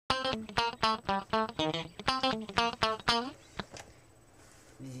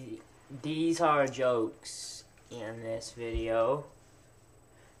These are jokes in this video.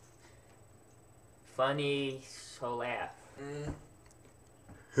 Funny, so laugh.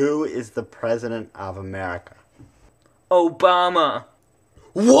 Who is the President of America? Obama.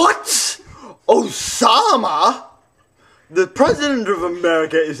 What? Osama? The President of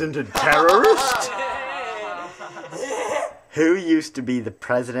America isn't a terrorist? Who used to be the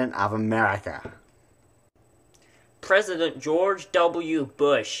President of America? President George W.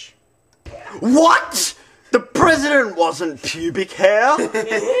 Bush. What? The President wasn't pubic hair?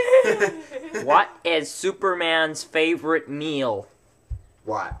 What is Superman's favorite meal?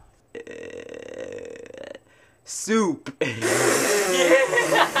 What? Soup.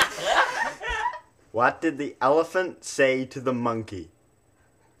 What did the elephant say to the monkey?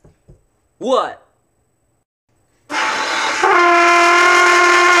 What?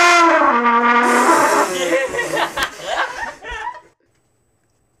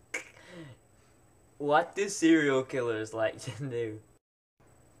 What do serial killers like to do?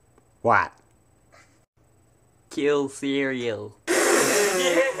 What? Kill cereal.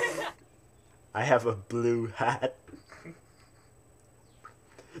 I have a blue hat.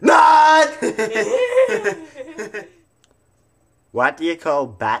 Not! What do you call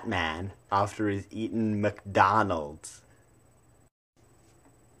Batman after he's eaten McDonald's?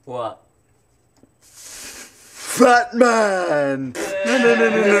 What? Batman!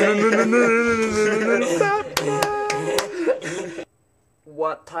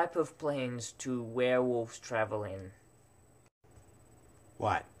 What type of planes do werewolves travel in?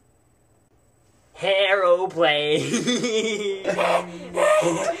 What? Aeroplane.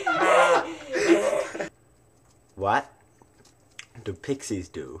 What do pixies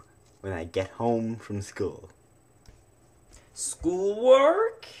do when I get home from school?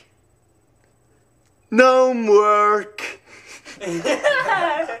 Schoolwork? Gnome work!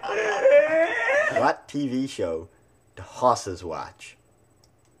 What TV show do horses watch?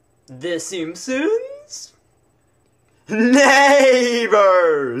 The Simpsons? Neighbors!